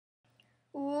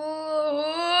Whoa.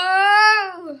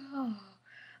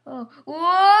 Oh. Whoa.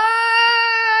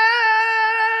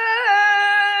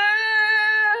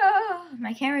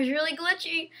 My camera's really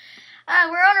glitchy.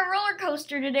 We're on a roller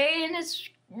coaster today, and it's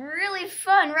really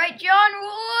fun, right, John?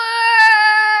 Whoa.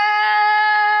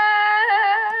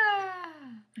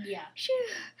 Yeah.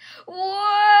 Whoa.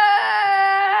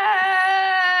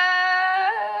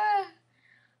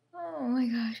 Oh my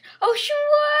gosh. Oh,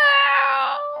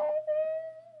 wow.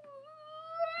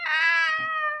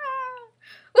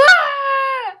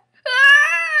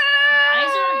 Why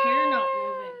is our hair not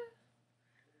moving?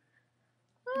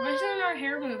 Why isn't our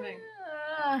hair moving?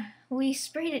 We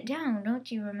sprayed it down, don't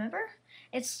you remember?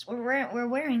 We're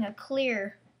wearing a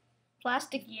clear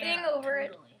plastic thing over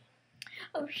it.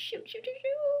 Oh shoot!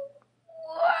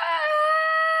 Wow.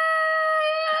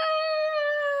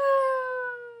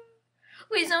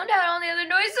 We zoned out on the other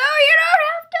noise, so you don't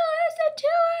have to listen to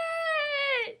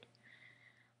it.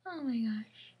 Oh my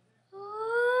gosh.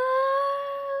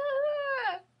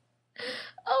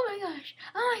 Oh my gosh.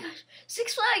 Oh my gosh.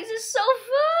 Six Flags is so fun.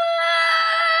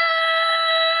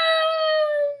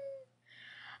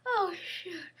 Oh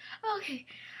shoot.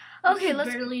 Okay,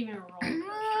 let's barely even roll coaster.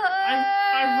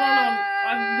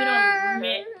 I've been on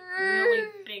really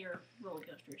bigger roller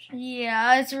coasters.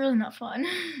 Yeah, it's really not fun.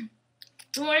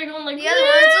 So why are you going like the other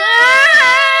ones?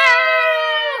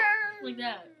 Like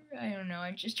that? I don't know.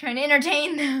 I'm just trying to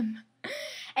entertain them.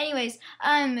 Anyways,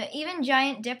 even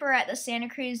Giant Dipper at the Santa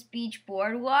Cruz Beach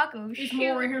Boardwalk. Oh, it's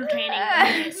more entertaining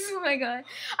than this. Oh my god,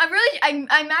 I'm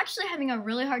actually having a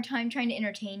really hard time trying to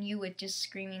entertain you with just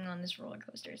screaming on this roller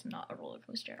coaster. It's not a roller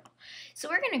coaster at all. So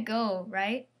we're gonna go,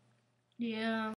 right? Yeah.